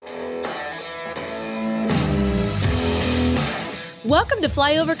Welcome to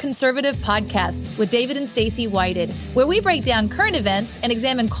Flyover Conservative Podcast with David and Stacey Whited, where we break down current events and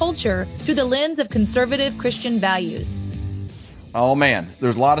examine culture through the lens of conservative Christian values. Oh, man,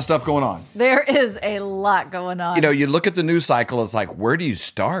 there's a lot of stuff going on. There is a lot going on. You know, you look at the news cycle, it's like, where do you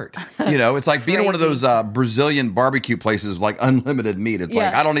start? You know, it's like being in one of those Brazilian barbecue places with like unlimited meat. It's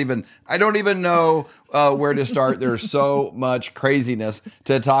like, I don't even know where to start. There's so much craziness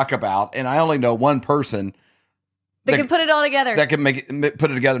to talk about. And I only know one person that can put it all together. That can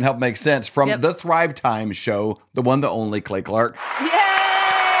put it together and help make sense from the Thrive Time show, the one, the only Clay Clark. Yay!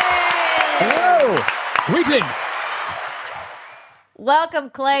 Hello. Greeting.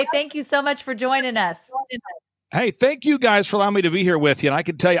 Welcome, Clay. Thank you so much for joining us. Hey, thank you guys for allowing me to be here with you. And I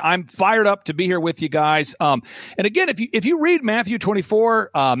can tell you, I'm fired up to be here with you guys. And again, if you read Matthew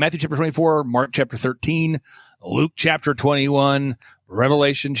 24, Matthew chapter 24, Mark chapter 13, Luke chapter 21,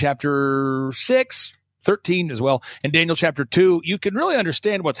 Revelation chapter 6, 13 as well, and Daniel chapter 2, you can really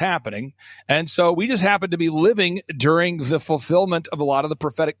understand what's happening. And so we just happen to be living during the fulfillment of a lot of the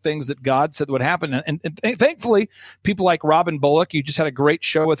prophetic things that God said would happen. And thankfully, people like Robin Bullock, you just had a great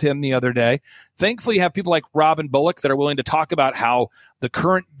show with him the other day. Thankfully, you have people like Robin Bullock that are willing to talk about how the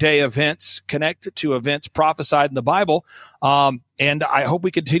current day events connect to events prophesied in the Bible. And I hope we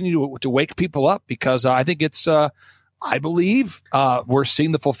continue to wake people up, because I think it's I believe we're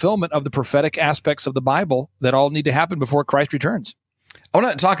seeing the fulfillment of the prophetic aspects of the Bible that all need to happen before Christ returns. I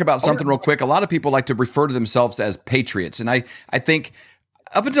want to talk about something real quick. A lot of people like to refer to themselves as patriots. And I think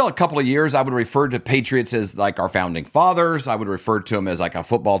up until a couple of years, I would refer to patriots as like our founding fathers. I would refer to them as like a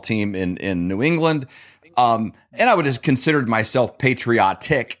football team in New England. And I would have considered myself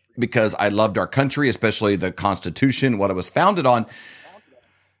patriotic because I loved our country, especially the Constitution, what it was founded on.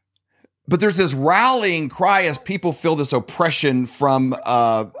 But there's this rallying cry as people feel this oppression from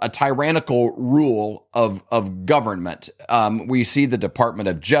a tyrannical rule of government. We see the Department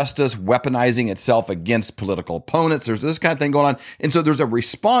of Justice weaponizing itself against political opponents. There's this kind of thing going on. And so there's a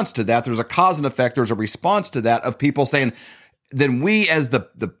response to that. There's a cause and effect. There's a response to that of people saying, then we as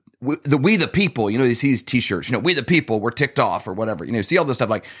we the people, you know, you see these t-shirts, you know, we the people, we're ticked off or whatever. You know, you see all this stuff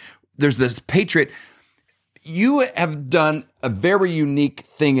like there's this patriot. You have done a very unique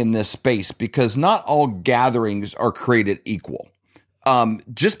thing in this space because not all gatherings are created equal.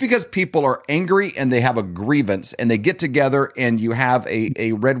 Just because people are angry and they have a grievance and they get together and you have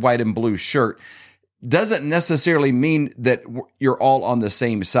a red, white, and blue shirt doesn't necessarily mean that you're all on the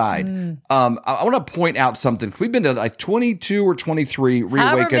same side. I want to point out something. We've been to like 22 or 23 Reawaken.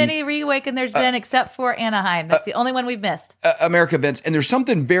 However many Reawaken there's been, except for Anaheim. That's the only one we've missed. America events. And there's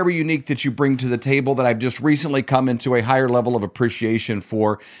something very unique that you bring to the table that I've just recently come into a higher level of appreciation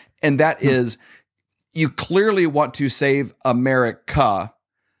for. And that is, you clearly want to save America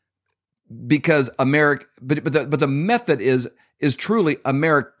because America, but the method is truly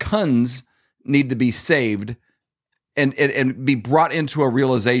Americans need to be saved and be brought into a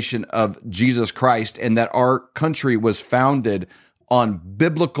realization of Jesus Christ and that our country was founded on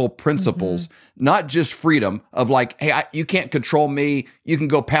biblical principles, not just freedom of like, hey, you can't control me. You can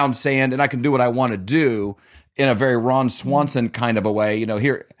go pound sand and I can do what I want to do in a very Ron Swanson kind of a way. You know,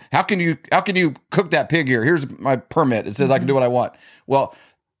 here, how can you cook that pig here? Here's my permit. It says I can do what I want. Well,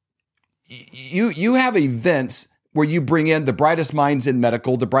 you have events where you bring in the brightest minds in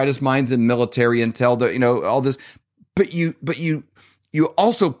medical, the brightest minds in military intel, all this, but you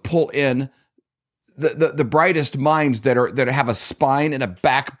also pull in the brightest minds that have a spine and a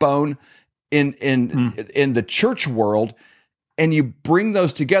backbone in the church world, and you bring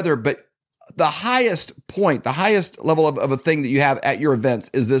those together. But the highest point, the highest level of a thing that you have at your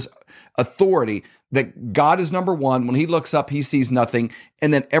events is this authority that God is number one. When he looks up, he sees nothing.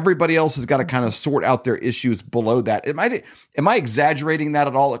 And then everybody else has got to kind of sort out their issues below that. Am I exaggerating that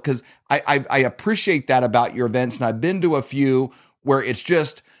at all? Because I appreciate that about your events. And I've been to a few where it's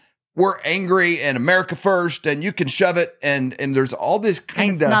just, we're angry and America first and you can shove it. And there's all this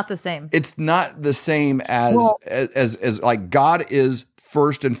kind of, it's not the same. It's not the same as like God is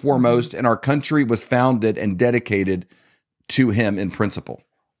first and foremost, and our country was founded and dedicated to him in principle.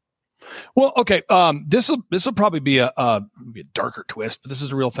 Well, okay. This will probably be a darker twist, but this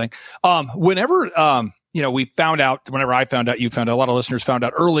is a real thing. Whenever we found out, whenever I found out, you found out, a lot of listeners found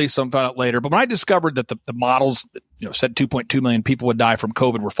out early, some found out later. But when I discovered that the models that, said 2.2 million people would die from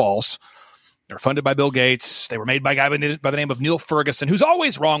COVID were false, they were funded by Bill Gates. They were made by a guy by the name of Neil Ferguson, who's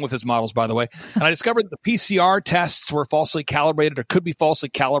always wrong with his models, by the way. And I discovered that the PCR tests were falsely calibrated or could be falsely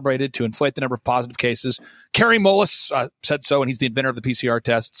calibrated to inflate the number of positive cases. Kerry Mullis said so, and he's the inventor of the PCR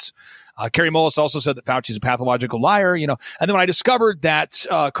tests. Kerry Mullis also said that Fauci's a pathological liar, And then when I discovered that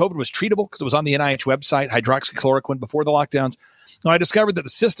COVID was treatable because it was on the NIH website, hydroxychloroquine before the lockdowns, Now, I discovered that the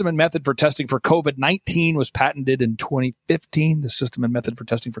system and method for testing for COVID-19 was patented in 2015. The system and method for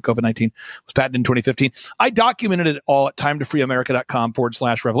testing for COVID-19 was patented in 2015. I documented it all at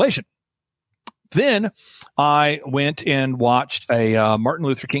timetofreeamerica.com/revelation. Then I went and watched a Martin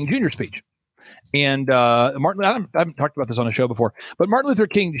Luther King Jr. speech. And I haven't talked about this on a show before, but Martin Luther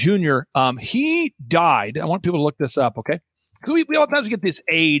King Jr., he died. I want people to look this up, okay? Because we all times get this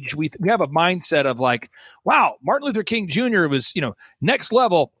age, we have a mindset of like, wow, Martin Luther King Jr. was, next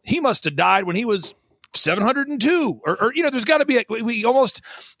level. He must have died when he was 702 or there's got to be we almost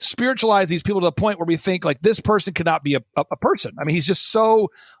spiritualize these people to the point where we think like this person could not be a person. I mean, he's just so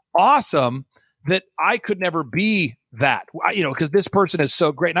awesome that I could never be that, because this person is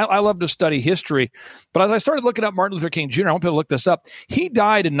so great. And I love to study history. But as I started looking up Martin Luther King Jr., I want people to look this up. He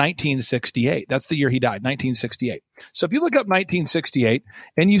died in 1968. That's the year he died, 1968. So if you look up 1968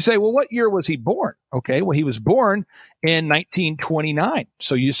 and you say, well, what year was he born? Okay, well, he was born in 1929.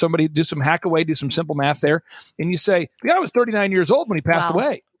 So somebody do some hack away, do some simple math there. And you say, the guy was 39 years old when he passed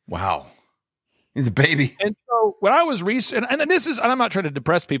away. Wow. He's a baby. And so when I was and I'm not trying to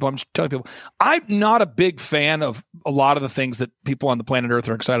depress people. I'm just telling people, I'm not a big fan of a lot of the things that people on the planet Earth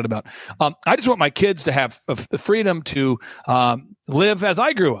are excited about. I just want my kids to have the freedom to live as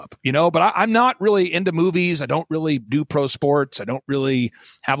I grew up, but I'm not really into movies. I don't really do pro sports. I don't really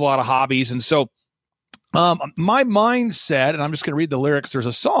have a lot of hobbies. And so my mindset, and I'm just going to read the lyrics. There's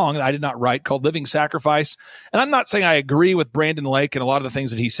a song that I did not write called Living Sacrifice. And I'm not saying I agree with Brandon Lake and a lot of the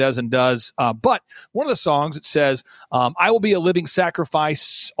things that he says and does. But one of the songs, it says, I will be a living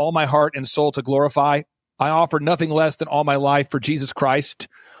sacrifice, all my heart and soul to glorify. I offer nothing less than all my life for Jesus Christ.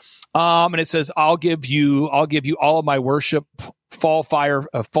 And it says, I'll give you all of my worship. Fall, come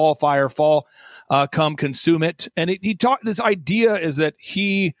consume it. And he taught this idea is that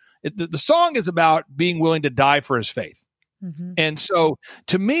the song is about being willing to die for his faith. Mm-hmm. And so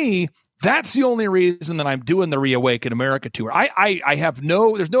to me, that's the only reason that I'm doing the Reawaken America tour. There's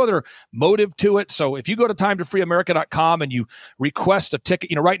no other motive to it. So if you go to timetofreeamerica.com and you request a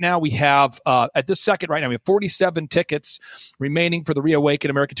ticket, right now we have, at this second right now, we have 47 tickets remaining for the Reawaken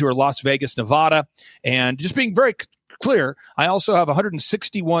America tour, Las Vegas, Nevada. And just being very clear, I also have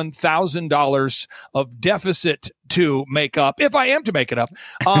 $161,000 of deficit to make up, if I am to make it up,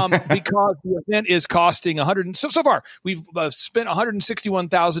 because the event is costing so far we've spent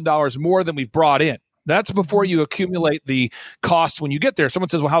 $161,000 more than we've brought in. That's before you accumulate the costs when you get there. Someone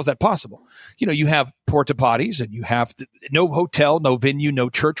says, well, how's that possible? You have porta potties and you have no hotel, no venue, no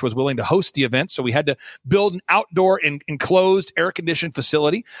church was willing to host the event. So we had to build an outdoor enclosed air-conditioned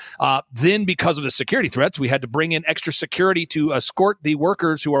facility. Then because of the security threats, we had to bring in extra security to escort the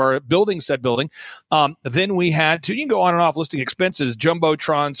workers who are building said building. Then we had to, you can go on and off listing expenses,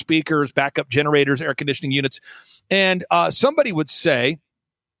 Jumbotron, speakers, backup generators, air conditioning units. And somebody would say,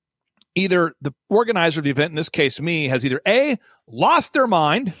 either the organizer of the event, in this case me, has either A, lost their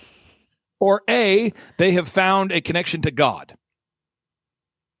mind, or A, they have found a connection to God.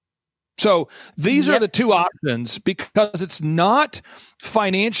 So these are the two options because it's not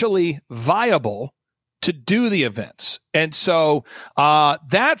financially viable to do the events. And so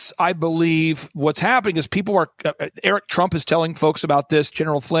that's, I believe, what's happening is people are, Eric Trump is telling folks about this,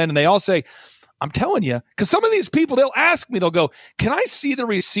 General Flynn, and they all say, I'm telling you, because some of these people, they'll ask me, they'll go, can I see the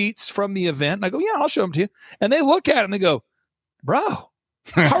receipts from the event? And I go, yeah, I'll show them to you. And they look at it and they go, bro,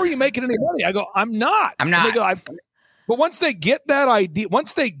 how are you making any money? I go, I'm not. And they go, but once they get that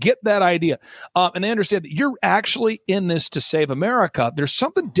idea, and they understand that you're actually in this to save America, there's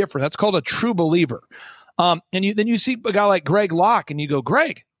something different. That's called a true believer. And then you see a guy like Greg Locke and you go,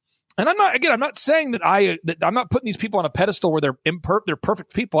 Greg, and I'm not saying that I'm not putting these people on a pedestal where they're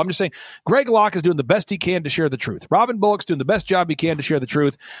perfect people. I'm just saying Greg Locke is doing the best he can to share the truth. Robin Bullock's doing the best job he can to share the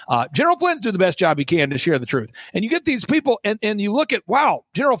truth. General Flynn's doing the best job he can to share the truth. And you get these people and you look at, wow,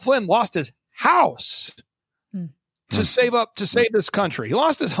 General Flynn lost his house to save this country. He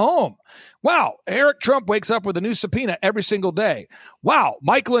lost his home. Wow. Eric Trump wakes up with a new subpoena every single day. Wow.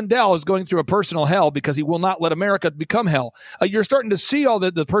 Mike Lindell is going through a personal hell because he will not let America become hell. You're starting to see all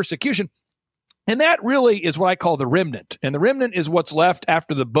the persecution. And that really is what I call the remnant. And the remnant is what's left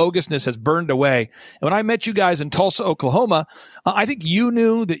after the bogusness has burned away. And when I met you guys in Tulsa, Oklahoma, I think you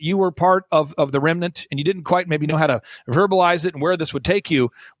knew that you were part of the remnant and you didn't quite maybe know how to verbalize it and where this would take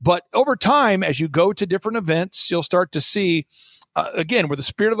you. But over time, as you go to different events, you'll start to see, again, where the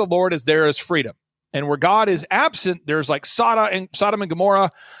Spirit of the Lord is, there is freedom. And where God is absent, there's like Sodom and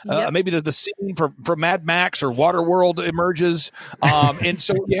Gomorrah. Maybe the scene from Mad Max or Waterworld emerges. And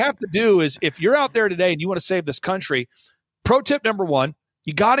so what you have to do is, if you're out there today and you want to save this country, pro tip number one,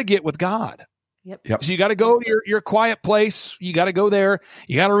 you got to get with God. Yep. So you got to go to your quiet place. You got to go there.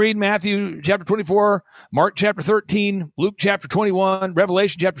 You got to read Matthew chapter 24, Mark chapter 13, Luke chapter 21,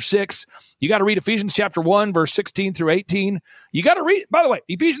 Revelation chapter 6. You got to read Ephesians chapter 1, verse 16 through 18. You got to read, by the way,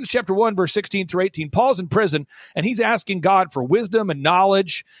 Ephesians chapter 1, verse 16 through 18. Paul's in prison, and he's asking God for wisdom and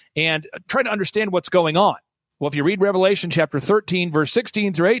knowledge and trying to understand what's going on. Well, if you read Revelation chapter 13, verse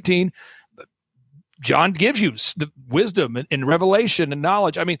 16 through 18, John gives you the wisdom and revelation and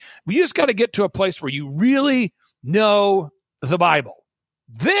knowledge. I mean, we just got to get to a place where you really know the Bible.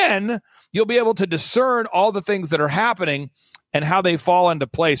 Then you'll be able to discern all the things that are happening and how they fall into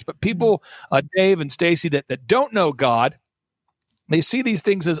place. But people, Dave and Stacy, that don't know God, they see these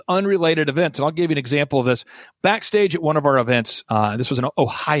things as unrelated events. And I'll give you an example of this. Backstage at one of our events, this was in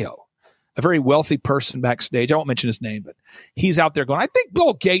Ohio, a very wealthy person backstage. I won't mention his name, but he's out there going, I think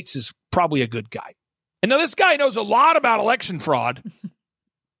Bill Gates is probably a good guy. And now this guy knows a lot about election fraud,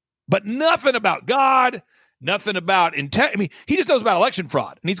 but nothing about God, nothing about intent. I mean, he just knows about election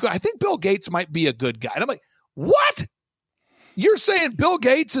fraud. And he's going, I think Bill Gates might be a good guy. And I'm like, what? You're saying Bill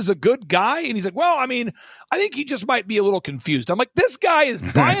Gates is a good guy? And he's like, well, I mean, I think he just might be a little confused. I'm like, this guy is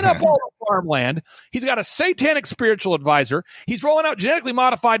buying up all the farmland. He's got a satanic spiritual advisor. He's rolling out genetically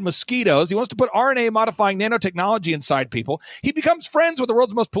modified mosquitoes. He wants to put RNA modifying nanotechnology inside people. He becomes friends with the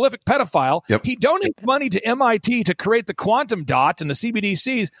world's most prolific pedophile. Yep. He donates money to MIT to create the quantum dot and the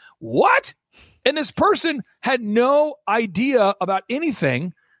CBDCs. What? And this person had no idea about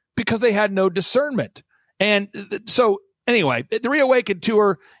anything because they had no discernment. And so anyway, the Reawaken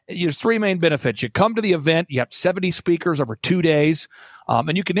Tour, there's three main benefits. You come to the event, you have 70 speakers over 2 days,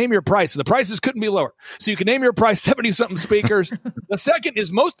 and you can name your price. So the prices couldn't be lower. So you can name your price, 70-something speakers. The second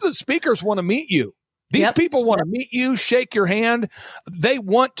is most of the speakers want to meet you. These people want to meet you, shake your hand. They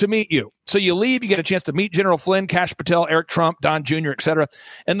want to meet you. So you leave, you get a chance to meet General Flynn, Kash Patel, Eric Trump, Don Jr., et cetera.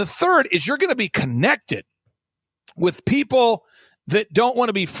 And the third is you're going to be connected with people that don't want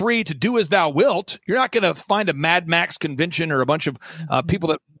to be free to do as thou wilt. You're not going to find a Mad Max convention or a bunch of people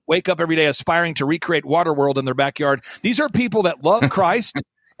that wake up every day aspiring to recreate Waterworld in their backyard. These are people that love Christ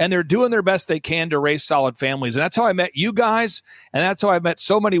and they're doing their best they can to raise solid families. And that's how I met you guys. And that's how I've met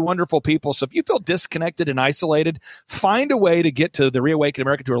so many wonderful people. So if you feel disconnected and isolated, find a way to get to the Reawaken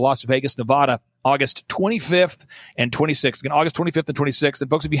America Tour, Las Vegas, Nevada, August 25th and 26th. Again, August 25th and 26th.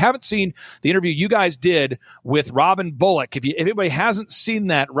 And folks, if you haven't seen the interview you guys did with Robin Bullock, if anybody hasn't seen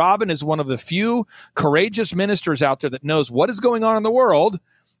that, Robin is one of the few courageous ministers out there that knows what is going on in the world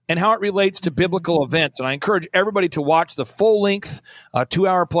and how it relates to biblical events. And I encourage everybody to watch the full-length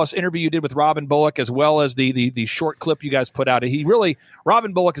 2-hour-plus interview you did with Robin Bullock, as well as the short clip you guys put out.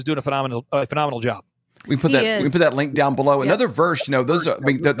 Robin Bullock is doing a phenomenal job. We put that link down below. Yep. Another verse, those are,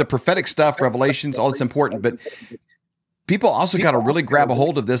 the prophetic stuff, Revelations, all that's important, but people also got to really grab a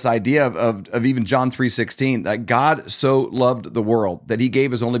hold of this idea of even John 3:16, that God so loved the world that he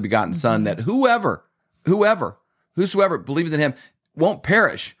gave his only begotten son, that whosoever believes in him won't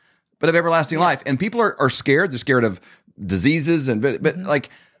perish, but have everlasting life. And people are scared. They're scared of diseases, but like,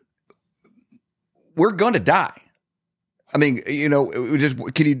 we're going to die. I mean,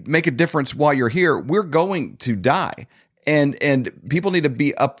 can you make a difference while you're here? We're going to die. And people need to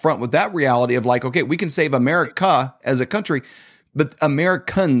be upfront with that reality of like, okay, we can save America as a country, but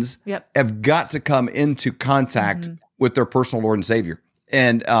Americans have got to come into contact with their personal Lord and Savior.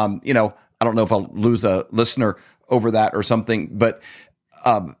 And, I don't know if I'll lose a listener over that or something, but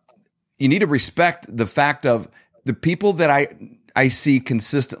you need to respect the fact of the people that I see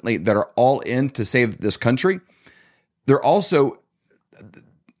consistently that are all in to save this country. They're also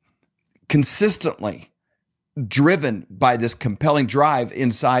consistently driven by this compelling drive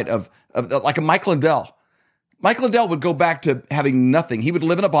inside of like a Mike Lindell. Mike Lindell would go back to having nothing. He would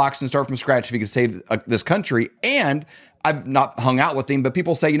live in a box and start from scratch if he could save this country. And I've not hung out with him, but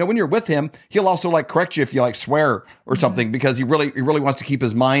people say, when you're with him, he'll also like correct you if you like swear or something, because he really wants to keep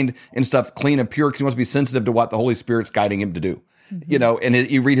his mind and stuff clean and pure, because he wants to be sensitive to what the Holy Spirit's guiding him to do.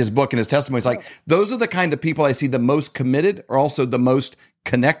 And you read his book and his testimony, it's like, those are the kind of people I see the most committed, or also the most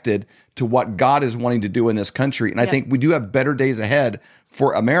connected to what God is wanting to do in this country. And I think we do have better days ahead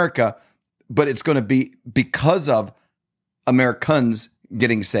for America, but it's going to be because of Americans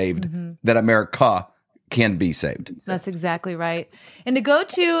getting saved that America can be saved. That's exactly right. And to go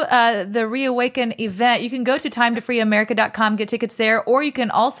to the Reawaken event, you can go to timetofreeamerica.com, get tickets there, or you can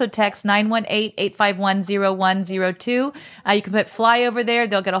also text 918-851-0102. You can put fly over there.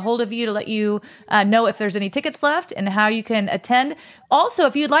 They'll get a hold of you to let you know if there's any tickets left and how you can attend. Also,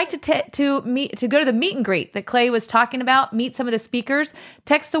 if you'd like to go to the meet and greet that Clay was talking about, meet some of the speakers,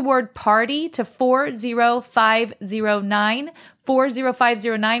 text the word party to 40509.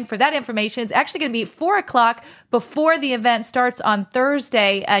 40509 for that information. It's actually going to be 4:00 before the event starts on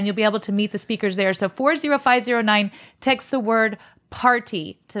Thursday, and you'll be able to meet the speakers there. So 40509, text the word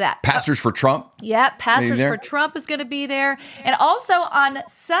party to that. Pastors for Trump. Yeah, Pastors for Trump is going to be there. And also on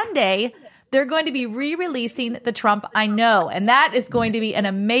Sunday, they're going to be re-releasing The Trump I Know. And that is going to be an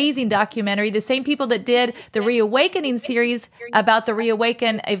amazing documentary. The same people that did the Reawakening series about the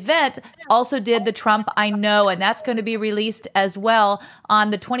Reawaken event also did The Trump I Know. And that's going to be released as well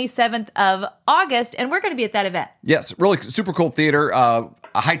on the 27th of August. And we're going to be at that event. Yes, really super cool theater, a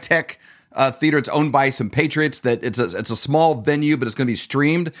high-tech theater. It's owned by some patriots. That it's a small venue, but it's going to be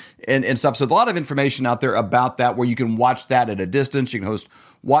streamed and stuff. So a lot of information out there about that, where you can watch that at a distance. You can host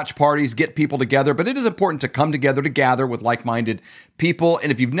watch parties, get people together. But it is important to come together to gather with like-minded people.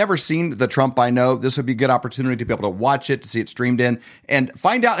 And if you've never seen The Trump I Know, this would be a good opportunity to be able to watch it, to see it streamed in, and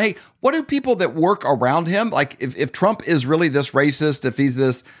find out, hey, what do people that work around him, like if Trump is really this racist, if he's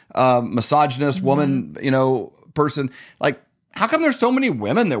this misogynist woman, person, like, how come there's so many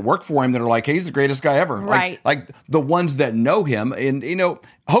women that work for him that are like, hey, he's the greatest guy ever? Right. Like the ones that know him. And,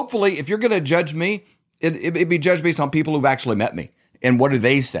 hopefully if you're going to judge me, it'd be judged based on people who've actually met me. And what do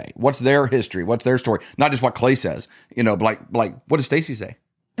they say? What's their history? What's their story? Not just what Clay says, but like what does Stacey say?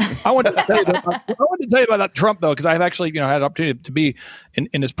 I wanted to tell you about that Trump, though, because I've actually, had an opportunity to be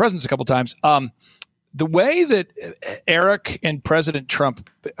in his presence a couple times. The way that Eric and President Trump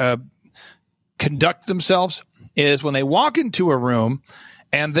conduct themselves is when they walk into a room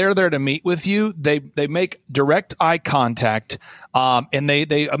and they're there to meet with you, they make direct eye contact, and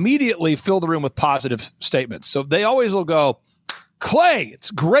they immediately fill the room with positive statements. So they always will go, Clay,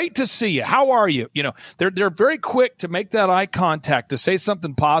 it's great to see you. How are you? They're very quick to make that eye contact, to say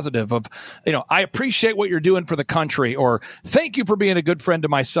something positive of, I appreciate what you're doing for the country, or thank you for being a good friend to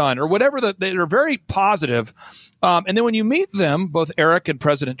my son, or whatever. They're very positive. And then when you meet them, both Eric and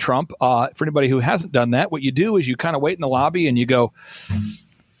President Trump, for anybody who hasn't done that, what you do is you kind of wait in the lobby and you go,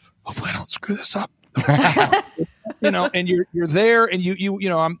 hopefully I don't screw this up. And you're there, and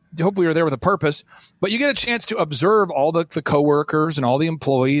hopefully you're there with a purpose, but you get a chance to observe all the coworkers and all the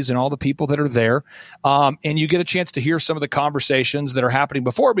employees and all the people that are there. And you get a chance to hear some of the conversations that are happening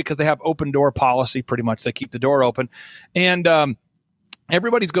before, because they have open door policy. Pretty much they keep the door open, and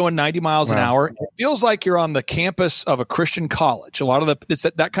everybody's going 90 miles an hour. It feels like you're on the campus of a Christian college. A lot of it's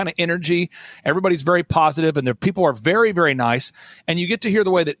that kind of energy. Everybody's very positive, and the people are very, very nice. And you get to hear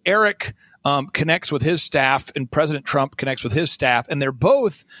the way that Eric connects with his staff and President Trump connects with his staff. And they're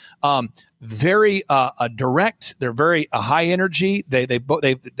both very direct. They're very high energy. They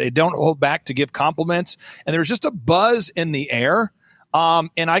don't hold back to give compliments. And there's just a buzz in the air.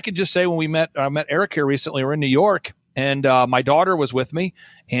 And I could just say, when I met Eric here recently, we're in New York. And my daughter was with me,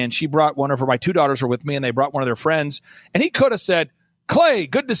 and she brought my two daughters were with me, and they brought one of their friends. And he could have said, Clay,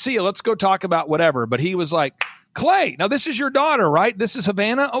 good to see you. Let's go talk about whatever. But he was like, Clay, now this is your daughter, right? This is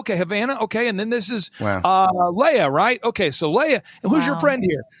Havana. Okay, Havana. Okay. And then this is Leah, right? Okay, so Leah. And who's your friend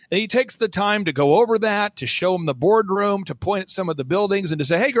here? And he takes the time to go over that, to show them the boardroom, to point at some of the buildings, and to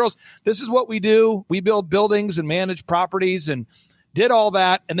say, hey, girls, this is what we do. We build buildings and manage properties, and did all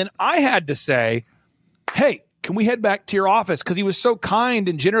that. And then I had to say, hey, can we head back to your office? Because he was so kind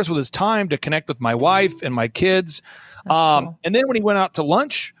and generous with his time to connect with my wife and my kids. Cool. And then when he went out to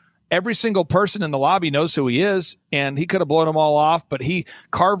lunch, every single person in the lobby knows who he is, and he could have blown them all off, but he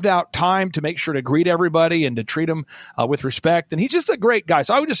carved out time to make sure to greet everybody and to treat them with respect. And he's just a great guy.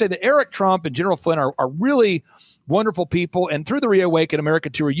 So I would just say that Eric Trump and General Flynn are really wonderful people. And through the Reawaken America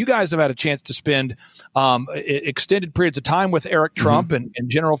tour, you guys have had a chance to spend extended periods of time with Eric Trump and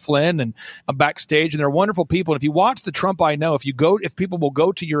General Flynn and backstage. And they're wonderful people. And if you watch The Trump I Know, if people will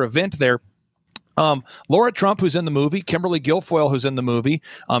go to your event there, Laura Trump, who's in the movie, Kimberly Guilfoyle, who's in the movie,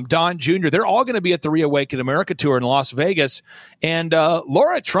 Don Jr., they're all going to be at the Reawaken America tour in Las Vegas. And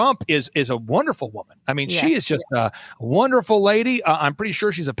Laura Trump is a wonderful woman. I mean, she is just a wonderful lady. I'm pretty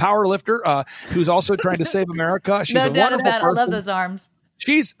sure she's a power lifter who's also trying to save America. She's no a doubt wonderful about it. person. I love those arms.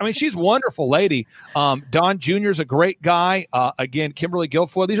 She's a wonderful lady. Don Jr.'s a great guy. Again, Kimberly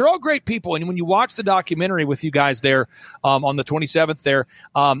Guilfoyle. These are all great people. And when you watch the documentary with you guys there on the 27th there,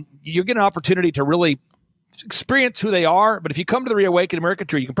 you get an opportunity to really experience who they are. But if you come to the Reawaken America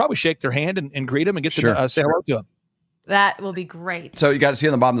tour, you can probably shake their hand and greet them and get to say hello to them. That will be great. So you got to see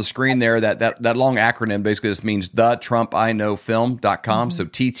on the bottom of the screen there that long acronym basically just means the Trump I Know film.com. So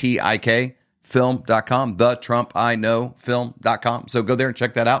TTIK film.com, the Trump I know film.com. So go there and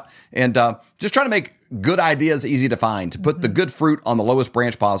check that out. And just trying to make good ideas easy to find, to put the good fruit on the lowest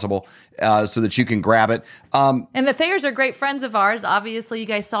branch possible so that you can grab it. And the Thayers are great friends of ours. Obviously, you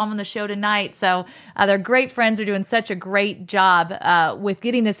guys saw them on the show tonight. So they're great friends. They're doing such a great job with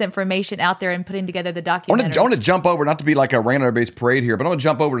getting this information out there and putting together the documentary. I want to jump over, not to be like a rain on everybody's parade here, but I want to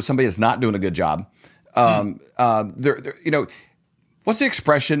jump over to somebody that's not doing a good job. What's the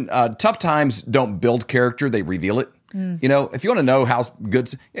expression? Tough times don't build character, they reveal it. You know, if you want to know how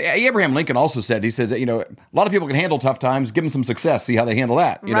good, Abraham Lincoln also said, he says that, a lot of people can handle tough times, give them some success, see how they handle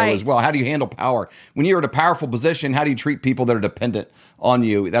that, you know, as well. How do you handle power? When you're in a powerful position, how do you treat people that are dependent on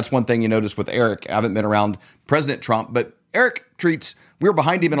you? That's one thing you notice with Eric. I haven't been around President Trump, but Eric we were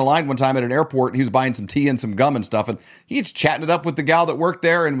behind him in a line one time at an airport. He was buying some tea and some gum and stuff, and he's chatting it up with the gal that worked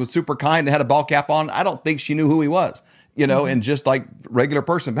there and was super kind and had a ball cap on. I don't think she knew who he was, and just like regular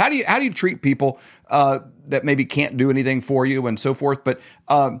person. How do you treat people that maybe can't do anything for you and so forth? But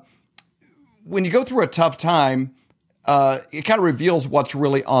when you go through a tough time, it kind of reveals what's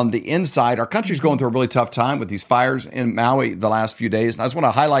really on the inside. Our country's going through a really tough time with these fires in Maui the last few days. And I just want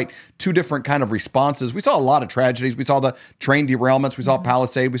to highlight two different kind of responses. We saw a lot of tragedies. We saw the train derailments. We saw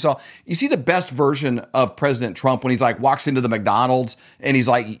Palisade. You see the best version of President Trump when he's like walks into the McDonald's and he's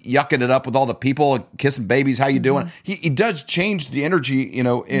like yucking it up with all the people, kissing babies. How you doing? He does change the energy, in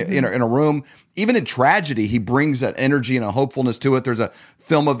a room. Even in tragedy, he brings that energy and a hopefulness to it. There's a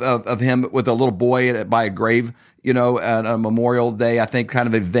film of him with a little boy by a grave, at a Memorial Day, I think, kind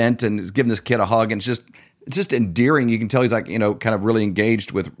of event, and is giving this kid a hug, and it's just endearing. You can tell he's like, kind of really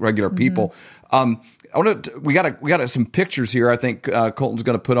engaged with regular people. We got some pictures here. I think Colton's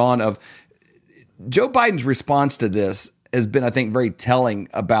going to put on of Joe Biden's response to this has been, I think, very telling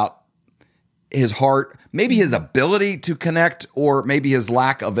about his heart, maybe his ability to connect, or maybe his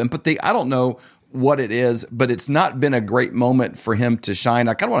lack of empathy. I don't know what it is, but it's not been a great moment for him to shine.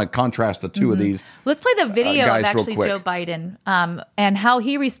 I kind of want to contrast the two of these. Let's play the video of actually Joe Biden and how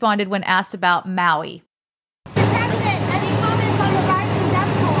he responded when asked about Maui. President, any comments on the rising death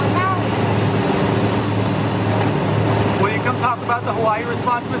toll in Maui? Will you come talk about the Hawaii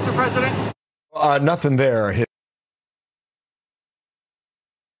response, Mr. President? Nothing there.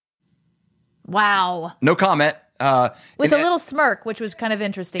 Wow. No comment. With a little smirk, which was kind of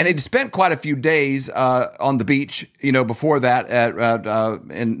interesting. And he'd spent quite a few days on the beach, before that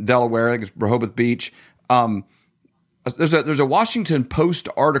in Delaware, I think it's Rehoboth Beach. There's a Washington Post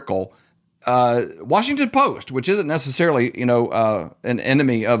article, Washington Post, which isn't necessarily, an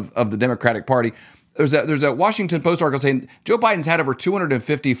enemy of the Democratic Party. There's a Washington Post article saying Joe Biden's had over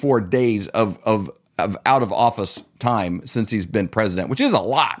 254 days of out of office time since he's been president, which is a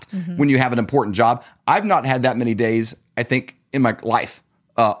lot when you have an important job. I've not had that many days, I think, in my life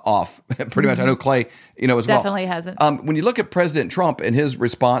off. Pretty much. I know Clay, as well. Definitely hasn't. When you look at President Trump and his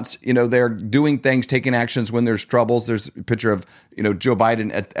response, they're doing things, taking actions when there's troubles. There's a picture of, Joe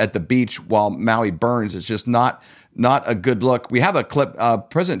Biden at the beach while Maui burns. It's just not a good look. We have a clip.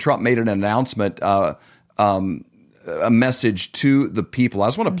 President Trump made an announcement, a message to the people. I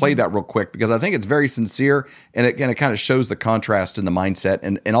just want to play that real quick because I think it's very sincere, and it kind of shows the contrast in the mindset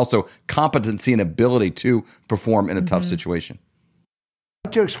and also competency and ability to perform in a tough situation. I'd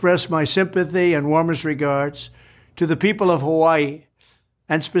like to express my sympathy and warmest regards to the people of Hawaii,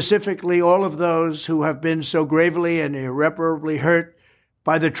 and specifically all of those who have been so gravely and irreparably hurt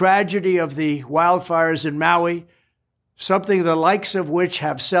by the tragedy of the wildfires in Maui, something the likes of which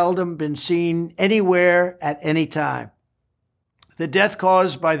have seldom been seen anywhere at any time. The death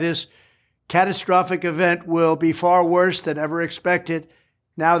caused by this catastrophic event will be far worse than ever expected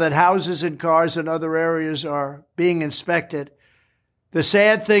now that houses and cars in other areas are being inspected. The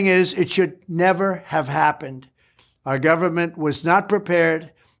sad thing is, it should never have happened. Our government was not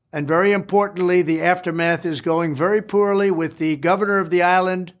prepared, and very importantly, the aftermath is going very poorly, with the governor of the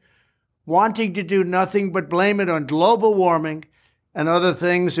island wanting to do nothing but blame it on global warming and other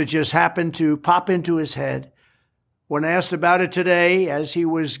things that just happened to pop into his head. When asked about it today, as he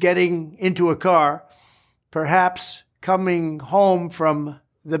was getting into a car, perhaps coming home from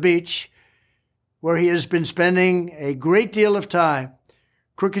the beach, where he has been spending a great deal of time,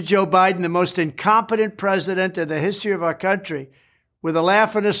 crooked Joe Biden, the most incompetent president in the history of our country, with a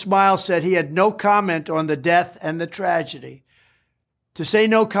laugh and a smile, said he had no comment on the death and the tragedy. To say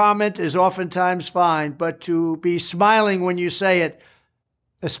no comment is oftentimes fine, but to be smiling when you say it,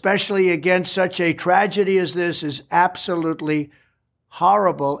 especially against such a tragedy as this, is absolutely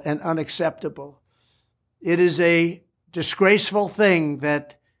horrible and unacceptable. It is a disgraceful thing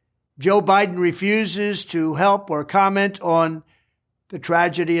that Joe Biden refuses to help or comment on the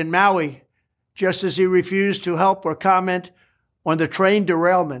tragedy in Maui. just as he refused to help or comment on the train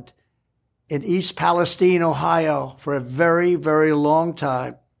derailment in East Palestine, Ohio, for a very, very long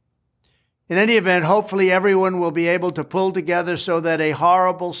time. In any event, hopefully everyone will be able to pull together so that a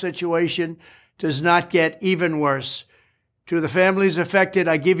horrible situation does not get even worse. To the families affected,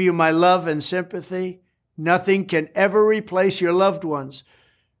 I give you my love and sympathy. Nothing can ever replace your loved ones,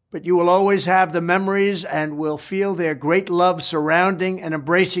 but you will always have the memories and will feel their great love surrounding and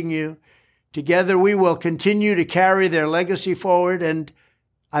embracing you. Together, we will continue to carry their legacy forward, and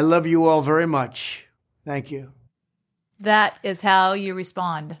I love you all very much. Thank you. That is how you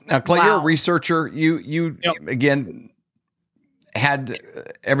respond. Now, Clay, Wow. you're a researcher. You again had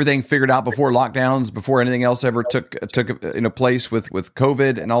everything figured out before lockdowns, before anything else ever took place with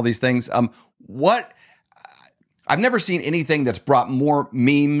COVID and all these things. What I've never seen anything that's brought more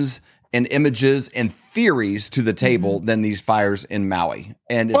memes and images and theories to the table than these fires in Maui,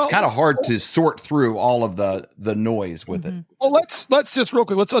 and it's kind of hard to sort through all of the noise with it. Well, let's just real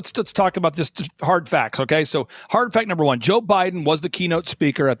quick. Let's talk about just hard facts. Okay, so hard fact number one: Joe Biden was the keynote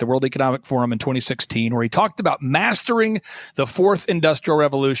speaker at the World Economic Forum in 2016, where he talked about mastering the fourth industrial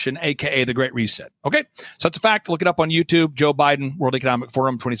revolution, aka the Great Reset. Okay, so that's a fact. Look it up on YouTube. Joe Biden, World Economic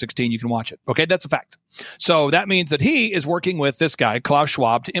Forum 2016. You can watch it. Okay, that's a fact. So that means that he is working with this guy, Klaus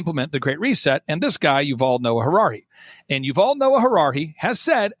Schwab, to implement the Great Reset. And this guy, Yuval Noah Harari. And Yuval Noah Harari has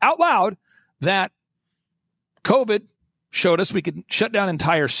said out loud that COVID showed us we could shut down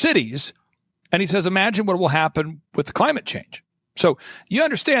entire cities. And he says, imagine what will happen with climate change. So you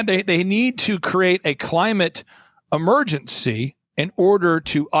understand they need to create a climate emergency in order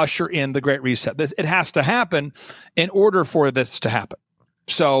to usher in the Great Reset. It has to happen in order for this to happen.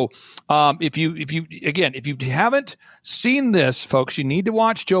 So if you haven't seen this, folks, you need to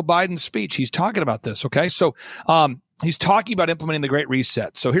watch Joe Biden's speech. He's talking about this. Okay. So he's talking about implementing the Great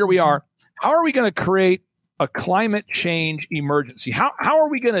Reset. So here we are. How are we going to create a climate change emergency? How are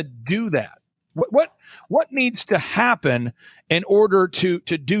we going to do that? What needs to happen in order to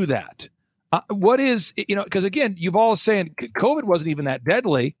do that? What is, because again, you've all saying COVID wasn't even that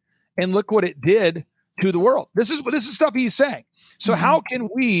deadly, and look what it did to the world. This is stuff he's saying. So how can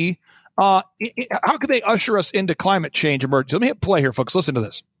we, how can they usher us into climate change emergency? Let me hit play here, folks. Listen to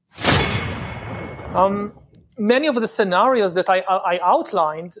this. Many of the scenarios that I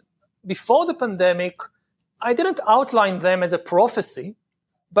outlined before the pandemic, I didn't outline them as a prophecy,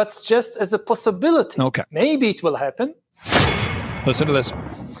 but just as a possibility. Okay. Maybe it will happen. Listen to this.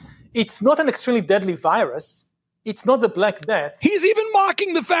 It's not an extremely deadly virus. It's not the Black Death. He's even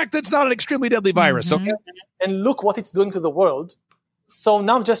mocking the fact that it's not an extremely deadly virus. Okay. And look what it's doing to the world. So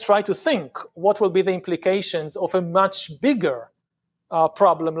now just try to think what will be the implications of a much bigger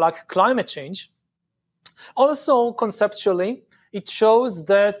problem like climate change. Also, conceptually, it shows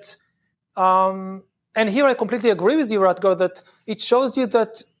that, and here I completely agree with you, Rutger, that it shows you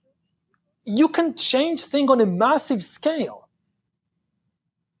that you can change things on a massive scale.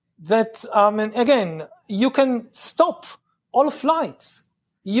 That, and again, you can stop all flights.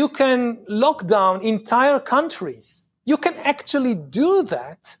 You can lock down entire countries. You can actually do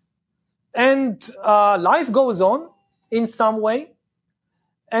that. And life goes on in some way.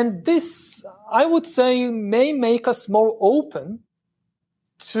 And this, I would say, may make us more open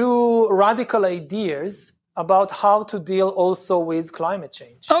to radical ideas about how to deal also with climate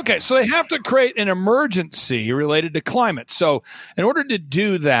change. Okay, so they have to create an emergency related to climate. So in order to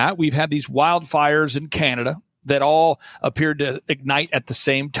do that, we've had these wildfires in Canada that all appeared to ignite at the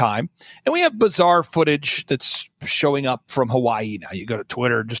same time. And we have bizarre footage that's showing up from Hawaii. Now you go to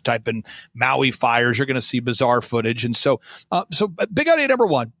Twitter, just type in Maui fires, you're going to see bizarre footage. And so big idea number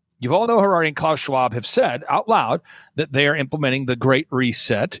one, Yuval Noah Harari and Klaus Schwab have said out loud that they are implementing the Great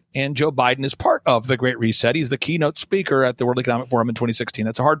Reset, and Joe Biden is part of the Great Reset. He's the keynote speaker at the World Economic Forum in 2016.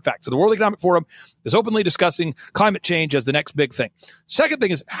 That's a hard fact. So the World Economic Forum is openly discussing climate change as the next big thing. Second thing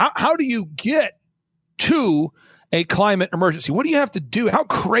is, how do you get to a climate emergency? What do you have to do? How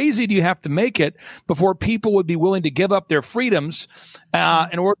crazy do you have to make it before people would be willing to give up their freedoms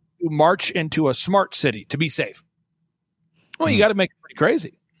in order to march into a smart city to be safe? Well, you got to make it pretty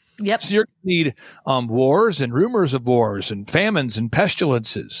crazy. Yep. So you're going to need wars and rumors of wars and famines and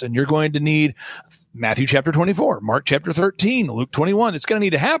pestilences. And you're going to need Matthew chapter 24, Mark chapter 13, Luke 21. It's going to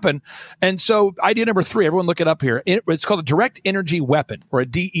need to happen. And so idea number 3, everyone look it up here. It's called a direct energy weapon, or a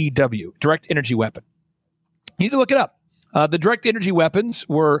DEW, direct energy weapon. You need to look it up. The direct energy weapons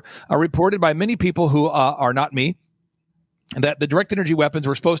were reported by many people who are not me, that the direct energy weapons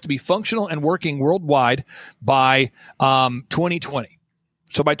were supposed to be functional and working worldwide by 2020.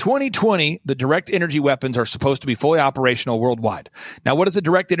 So by 2020, the direct energy weapons are supposed to be fully operational worldwide. Now, what is a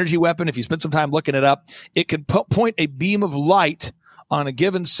direct energy weapon? If you spend some time looking it up, it can point a beam of light on a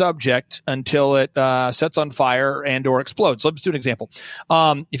given subject until it sets on fire and or explodes. So let's do an example.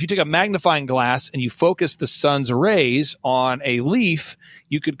 If you take a magnifying glass and you focus the sun's rays on a leaf,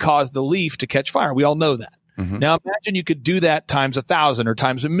 you could cause the leaf to catch fire. We all know that. Mm-hmm. Now imagine you could do that times 1,000 or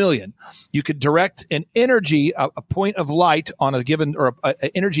times 1,000,000. You could direct an energy, a point of light on a given, or an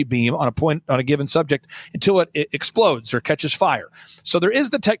energy beam on a given subject until it explodes or catches fire. So there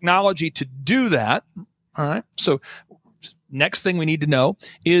is the technology to do that. All right. So next thing we need to know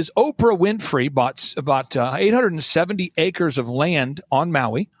is Oprah Winfrey bought 870 acres of land on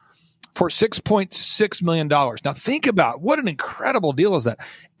Maui for $6.6 million. Now think about what an incredible deal is that.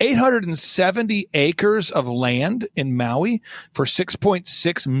 870 acres of land in Maui for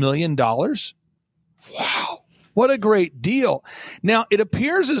 $6.6 million. Wow. What a great deal. Now it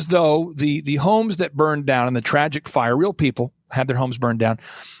appears as though the homes that burned down in the tragic fire, real people had their homes burned down.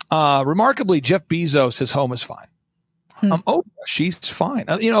 Remarkably, Jeff Bezos, his home is fine. She's fine.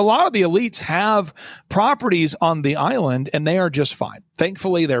 A lot of the elites have properties on the island and they are just fine.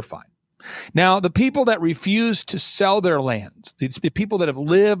 Thankfully, they're fine. Now, the people that refuse to sell their lands, the people that have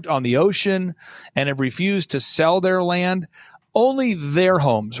lived on the ocean and have refused to sell their land, only their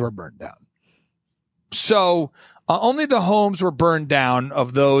homes were burned down. So only the homes were burned down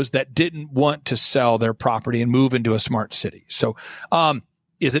of those that didn't want to sell their property and move into a smart city. So,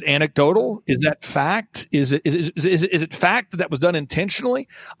 is it anecdotal? Is that fact? Is it fact that was done intentionally?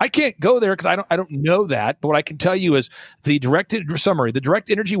 I can't go there because I don't know that. But what I can tell you is the direct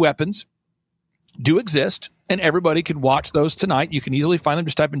energy weapons do exist, and everybody can watch those tonight. You can easily find them.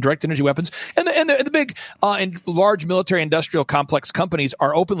 Just type in direct energy weapons, and the big and large military industrial complex companies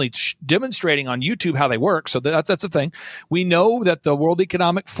are openly demonstrating on YouTube how they work. So that's the thing. We know that the World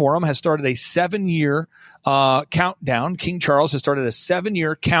Economic Forum has started a 7-year countdown. King Charles has started a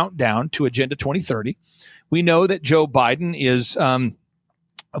 7-year countdown to Agenda 2030. We know that Joe Biden is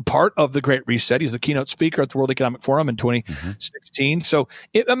a part of the Great Reset. He's the keynote speaker at the World Economic Forum in 2016. So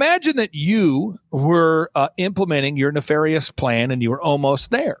imagine that you were implementing your nefarious plan and you were almost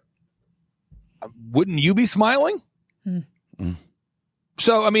there. Wouldn't you be smiling? Mm.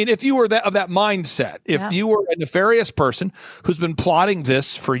 So, I mean, if you were of that mindset, if you were a nefarious person who's been plotting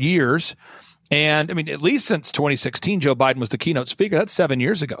this for years, and I mean, at least since 2016, Joe Biden was the keynote speaker. That's 7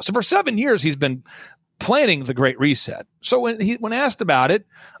 years ago. So for 7 years, he's been planning the Great Reset. So when asked about it,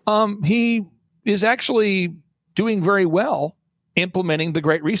 he is actually doing very well implementing the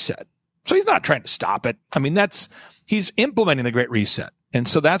Great Reset. So he's not trying to stop it. I mean, he's implementing the Great Reset. And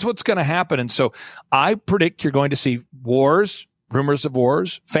so that's what's going to happen. And so I predict you're going to see wars, rumors of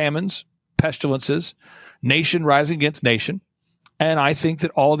wars, famines, pestilences, nation rising against nation. And I think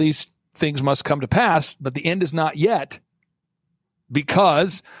that all these things must come to pass, but the end is not yet,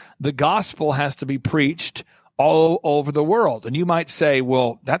 because the gospel has to be preached all over the world. And you might say,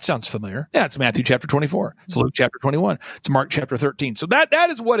 well, that sounds familiar. Yeah, it's Matthew chapter 24. It's Luke chapter 21. It's Mark chapter 13. So that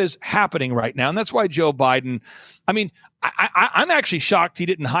is what is happening right now. And that's why Joe Biden, I mean, I'm actually shocked he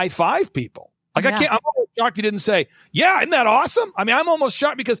didn't high five people. I'm almost shocked he didn't say, yeah, isn't that awesome? I mean, I'm almost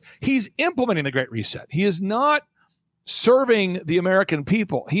shocked because he's implementing the Great Reset. He is not serving the American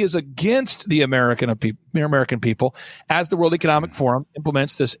people. He is against the American people as the World Economic Forum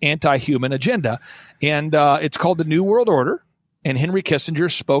implements this anti-human agenda. And it's called the New World Order. And Henry Kissinger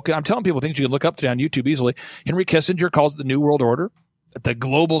spoke. I'm telling people things you can look up today on YouTube easily. Henry Kissinger calls it the New World Order. At the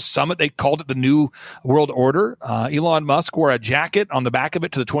global summit, they called it the New World Order. Elon Musk wore a jacket on the back of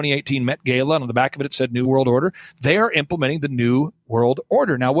it to the 2018 Met Gala, and on the back of it said New World Order. They are implementing the New World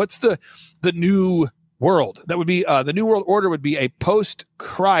Order. Now, what's the new world? That would be the New World Order would be a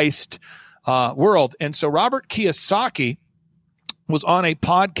post-Christ world. And so Robert Kiyosaki was on a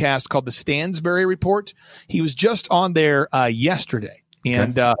podcast called the Stansberry Report. He was just on there yesterday.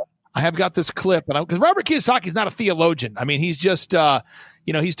 And I have got this clip, because Robert Kiyosaki is not a theologian. I mean, he's just,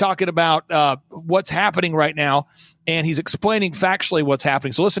 he's talking about what's happening right now, and he's explaining factually what's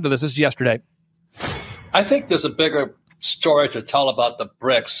happening. So listen to this. This is yesterday. I think there's a bigger story to tell about the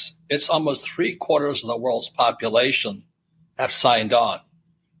BRICS. It's almost 3/4 of the world's population have signed on.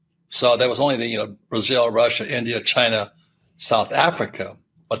 So there was only Brazil, Russia, India, China, South Africa.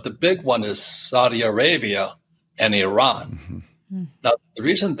 But the big one is Saudi Arabia and Iran. Mm-hmm. Now, the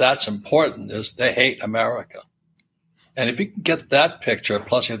reason that's important is they hate America. And if you can get that picture,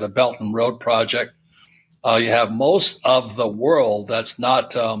 plus you have the Belt and Road Project, you have most of the world that's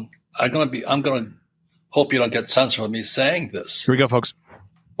not, I'm going to hope you don't get censored for me saying this. Here we go, folks.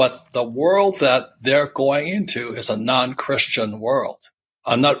 But the world that they're going into is a non-Christian world.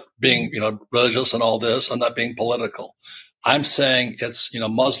 I'm not being, religious and all this. I'm not being political. I'm saying it's,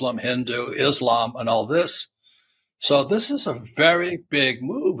 Muslim, Hindu, Islam, and all this. So this is a very big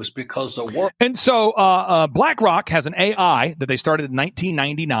move. It's because the world. And so BlackRock has an AI that they started in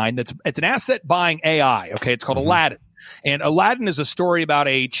 1999. It's an asset buying AI. Okay, it's called Aladdin. And Aladdin is a story about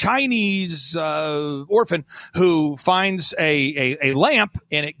a Chinese orphan who finds a lamp,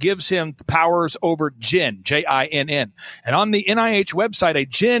 and it gives him powers over jinn, Jinn. And on the NIH website, a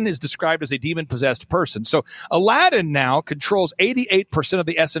jinn is described as a demon-possessed person. So Aladdin now controls 88% of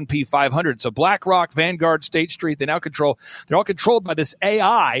the S&P 500. So BlackRock, Vanguard, State Street, they're all controlled by this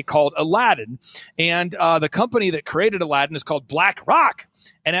AI called Aladdin. And the company that created Aladdin is called BlackRock.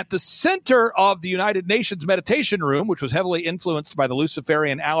 And at the center of the United Nations meditation room, which was heavily influenced by the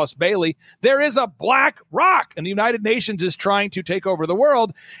Luciferian Alice Bailey, there is a black rock. And the United Nations is trying to take over the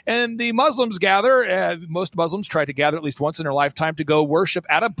world. And the Muslims gather. Most Muslims try to gather at least once in their lifetime to go worship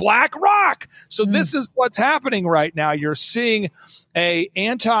at a black rock. So this is what's happening right now. You're seeing a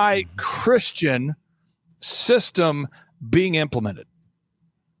anti-Christian system being implemented.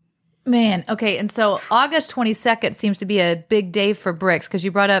 Man, okay, and so August 22nd seems to be a big day for BRICS because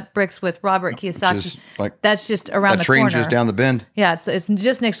you brought up BRICS with Robert Kiyosaki. That's just around the corner. That train's just down the bend. Yeah, it's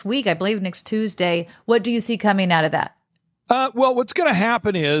just next week, I believe, next Tuesday. What do you see coming out of that? Well, what's going to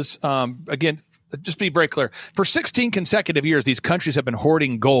happen is, again, just be very clear. For 16 consecutive years, these countries have been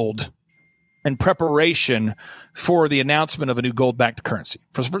hoarding gold in preparation for the announcement of a new gold-backed currency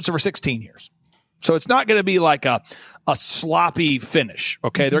for 16 years. So it's not going to be like a sloppy finish,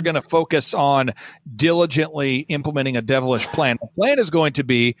 okay? They're going to focus on diligently implementing a devilish plan. The plan is going to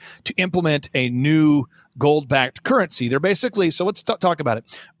be to implement a new gold-backed currency. They're basically, so let's talk about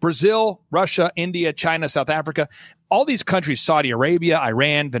it. Brazil, Russia, India, China, South Africa, all these countries, Saudi Arabia,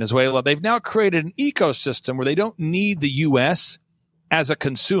 Iran, Venezuela, they've now created an ecosystem where they don't need the U.S. as a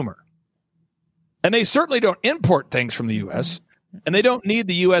consumer. And they certainly don't import things from the U.S., and they don't need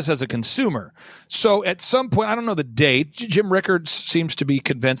the U.S. as a consumer. So at some point, I don't know the date, Jim Rickards seems to be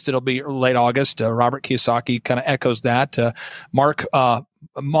convinced it'll be late August. Robert Kiyosaki kind of echoes that. Mark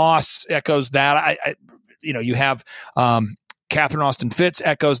Moss echoes that. You have Catherine Austin Fitts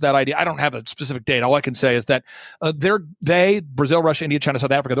echoes that idea. I don't have a specific date. All I can say is that Brazil, Russia, India, China,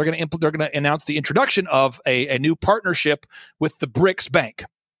 South Africa, they're going to announce the introduction of a new partnership with the BRICS Bank.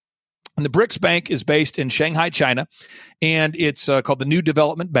 And the BRICS Bank is based in Shanghai, China, and it's called the New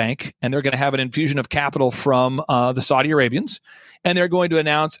Development Bank. And they're going to have an infusion of capital from the Saudi Arabians, and they're going to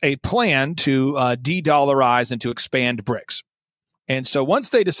announce a plan to de-dollarize and to expand BRICS. And so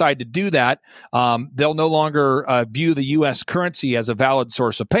once they decide to do that, they'll no longer view the U.S. currency as a valid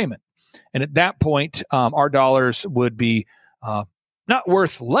source of payment. And at that point, our dollars would be not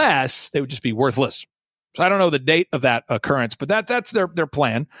worth less; they would just be worthless. So I don't know the date of that occurrence, but that's their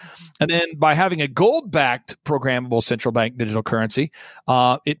plan. And then by having a gold-backed programmable central bank digital currency,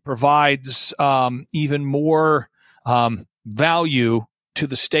 it provides even more value to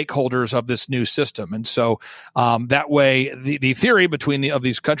the stakeholders of this new system. And so that way, the theory of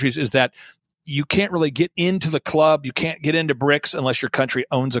these countries is that you can't really get into the club. You can't get into BRICS unless your country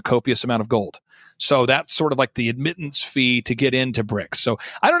owns a copious amount of gold. So that's sort of like the admittance fee to get into BRICS. So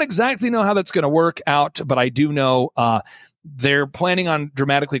I don't exactly know how that's going to work out, but I do know they're planning on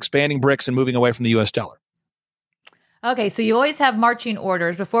dramatically expanding BRICS and moving away from the U.S. dollar. Okay, so you always have marching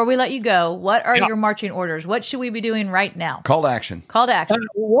orders. Before we let you go, what are your marching orders? What should we be doing right now? Call to action. Call to action.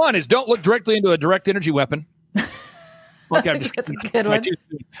 One is don't look directly into a direct energy weapon. Okay, I'm just that's a good one.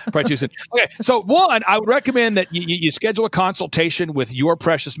 Probably too soon. Okay, so one, I would recommend that you schedule a consultation with your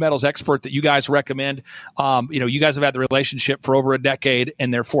precious metals expert that you guys recommend. You guys have had the relationship for over a decade,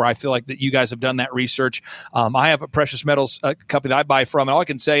 and therefore I feel like that you guys have done that research. I have a precious metals company that I buy from, and all I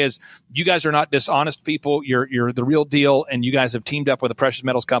can say is you guys are not dishonest people. You're the real deal, and you guys have teamed up with a precious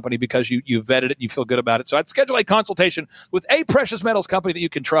metals company because you vetted it and you feel good about it. So I'd schedule a consultation with a precious metals company that you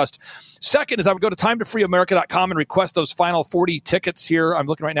can trust. Second is I would go to timetofreeamerica.com and request those final 40 tickets here. I'm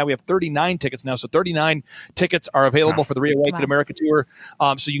looking right now. We have 39 tickets now. So 39 tickets are available for the Reawakened America Tour.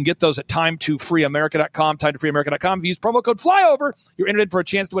 So you can get those at timetofreeamerica.com, timetofreeamerica.com. If you use promo code FLYOVER, you're entered in for a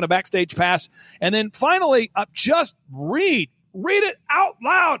chance to win a backstage pass. And then finally, just read it out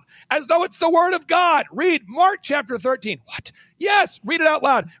loud as though it's the word of God. Read Mark chapter 13. What? Yes, read it out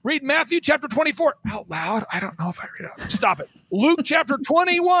loud. Read Matthew chapter 24 out loud. I don't know if I read it out. Stop it. Luke chapter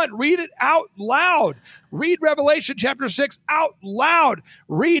 21. Read it out loud. Read Revelation chapter 6 out loud.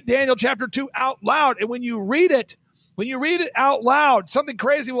 Read Daniel chapter 2 out loud. And when you read it out loud, something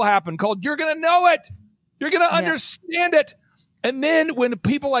crazy will happen called you're going to know it. You're going to understand it. And then when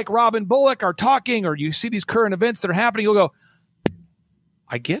people like Robin Bullock are talking or you see these current events that are happening, you'll go,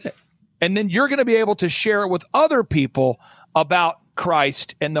 I get it. And then you're going to be able to share it with other people about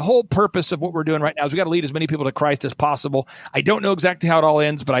Christ. And the whole purpose of what we're doing right now is we got to lead as many people to Christ as possible. I don't know exactly how it all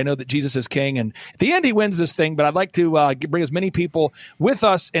ends, but I know that Jesus is king. And at the end, he wins this thing. But I'd like to bring as many people with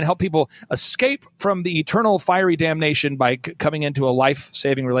us and help people escape from the eternal fiery damnation by coming into a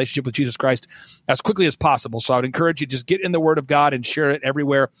life-saving relationship with Jesus Christ as quickly as possible. So I would encourage you to just get in the Word of God and share it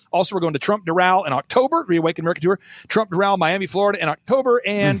everywhere. Also, we're going to Trump Doral in October, Reawaken America Tour, Trump Doral, Miami, Florida in October,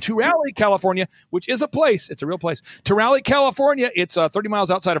 and Turale, California, which is a place. It's a real place. Turale, California. It's 30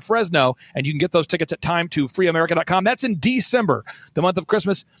 miles outside of Fresno, and you can get those tickets at time2freeamerica.com. That's in December, the month of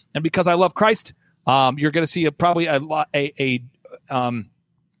Christmas. And because I love Christ, you're going to see probably a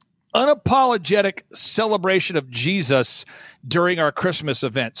unapologetic celebration of Jesus during our Christmas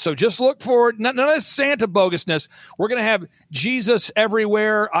event. So just look forward. None of this Santa bogusness. We're going to have Jesus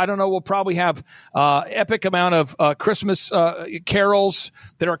everywhere. I don't know. We'll probably have epic amount of Christmas carols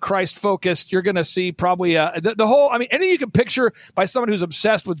that are Christ focused. You're going to see probably the whole, anything you can picture by someone who's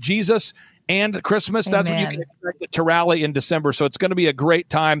obsessed with Jesus and Christmas. That's what you can expect to rally in December. So it's going to be a great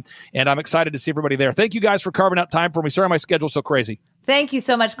time, and I'm excited to see everybody there. Thank you guys for carving out time for me. Sorry my schedule's so crazy. Thank you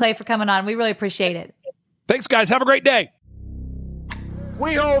so much, Clay, for coming on. We really appreciate it. Thanks, guys. Have a great day.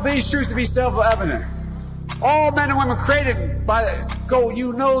 We hold these truths to be self-evident. All men and women created by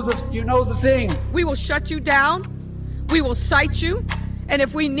you know the thing. We will shut you down. We will cite you. And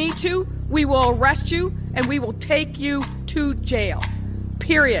if we need to, we will arrest you and we will take you to jail.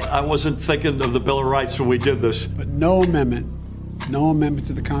 Period. I wasn't thinking of the Bill of Rights when we did this. But no amendment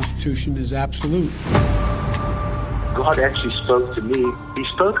to the Constitution is absolute. God actually spoke to me. He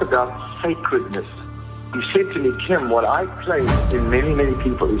spoke about sacredness. He said to me, Kim, what I place in many, many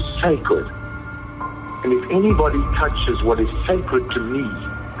people is sacred. And if anybody touches what is sacred to me,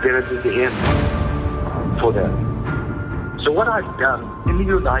 then it is the end for them. So what I've done in the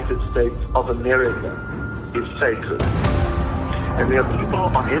United States of America is sacred. And there are people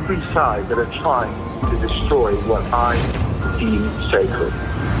on every side that are trying to destroy what I deem sacred.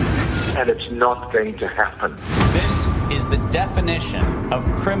 And it's not going to happen. This is the definition of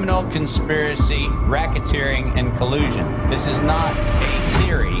criminal conspiracy, racketeering, and collusion. This is not a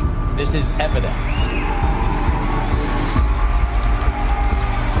theory. This is evidence.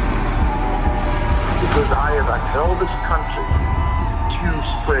 Because I have upheld this country to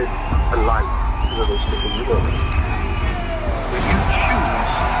spread a light to the rest of the world. When you choose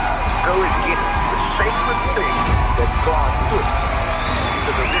to go against the sacred thing that God put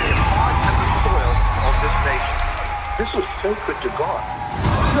into the very heart and the soil of this nation, this was sacred to God.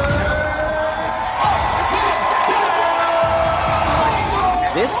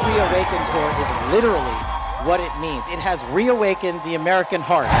 This Reawaken Tour is literally what it means. It has reawakened the American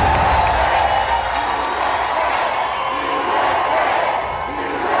heart.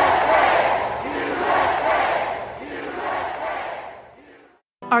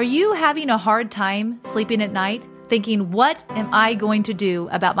 Are you having a hard time sleeping at night, thinking, what am I going to do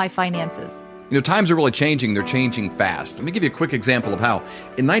about my finances? Times are really changing. They're changing fast. Let me give you a quick example of how.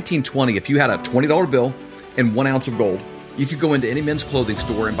 In 1920, if you had a $20 bill and 1 ounce of gold, you could go into any men's clothing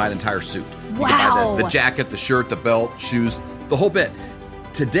store and buy an entire suit. You could buy the jacket, the shirt, the belt, shoes, the whole bit.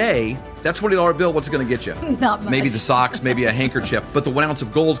 Today, that $20 bill, what's it going to get you? Not much. Maybe the socks, maybe a handkerchief, but the 1 ounce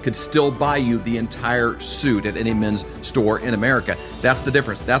of gold could still buy you the entire suit at any men's store in America. That's the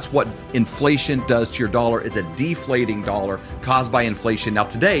difference. That's what inflation does to your dollar. It's a deflating dollar caused by inflation. Now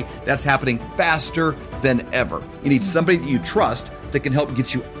today, that's happening faster than ever. You need somebody that you trust that can help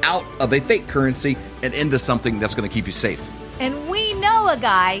get you out of a fake currency and into something that's going to keep you safe. And we know a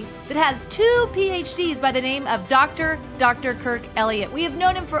guy that has 2 PhDs by the name of Dr. Kirk Elliott. We have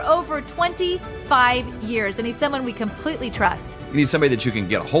known him for over 25 years, and he's someone we completely trust. You need somebody that you can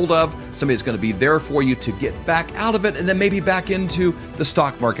get a hold of, somebody that's going to be there for you to get back out of it, and then maybe back into the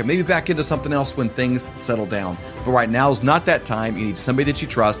stock market, maybe back into something else when things settle down. But right now is not that time. You need somebody that you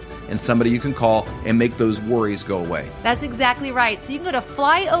trust and somebody you can call and make those worries go away. That's exactly right. So you can go to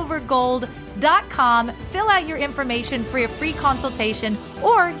flyovergold.com, fill out your information for a free consultation,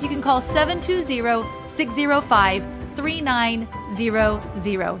 or you can call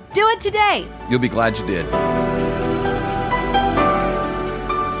 720-605-3900. Do it today. You'll be glad you did.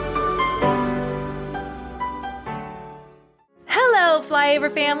 Hello,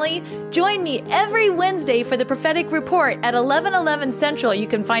 Flyover family. Join me every Wednesday for the Prophetic Report at 11:11 Central. You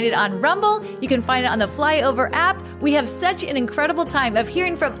can find it on Rumble. You can find it on the Flyover app. We have such an incredible time of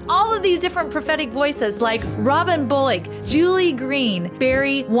hearing from all of these different prophetic voices like Robin Bullock, Julie Green,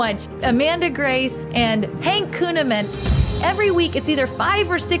 Barry Wunsch, Amanda Grace, and Hank Kuhneman. Every week, it's either 5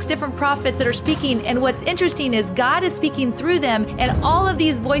 or 6 different prophets that are speaking. And what's interesting is God is speaking through them, and all of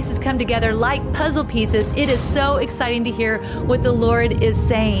these voices come together like puzzle pieces. It is so exciting to hear what the Lord is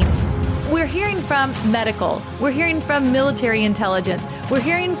saying. We're hearing from medical. We're hearing from military intelligence. We're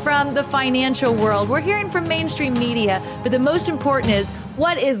hearing from the financial world. We're hearing from mainstream media. But the most important is,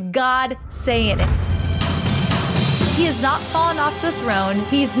 what is God saying? He has not fallen off the throne.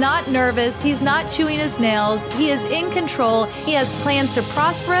 He's not nervous. He's not chewing his nails. He is in control. He has plans to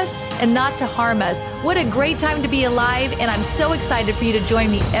prosper us and not to harm us. What a great time to be alive. And I'm so excited for you to join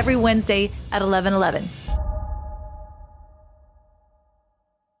me every Wednesday at 11:11.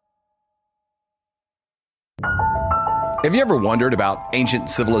 Have you ever wondered about ancient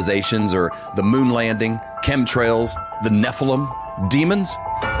civilizations or the moon landing, chemtrails, the Nephilim, demons?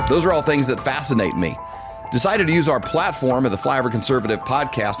 Those are all things that fascinate me. Decided to use our platform of the Flyover Conservative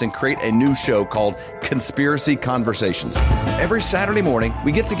podcast and create a new show called Conspiracy Conversations. Every Saturday morning,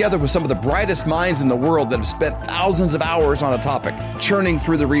 we get together with some of the brightest minds in the world that have spent thousands of hours on a topic, churning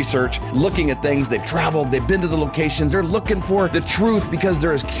through the research, looking at things. They've traveled, they've been to the locations, they're looking for the truth because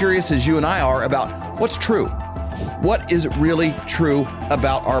they're as curious as you and I are about what's true. What is really true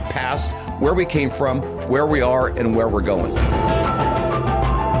about our past, where we came from, where we are, and where we're going?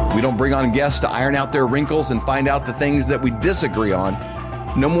 We don't bring on guests to iron out their wrinkles and find out the things that we disagree on.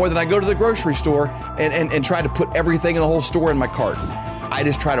 No more than I go to the grocery store and try to put everything in the whole store in my cart. I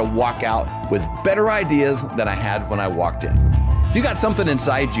just try to walk out with better ideas than I had when I walked in. If you got something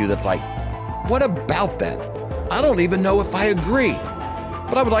inside you that's like, what about that? I don't even know if I agree,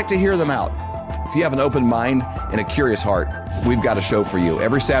 but I would like to hear them out. If you have an open mind and a curious heart, we've got a show for you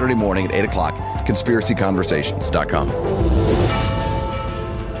every Saturday morning at 8 o'clock, conspiracyconversations.com.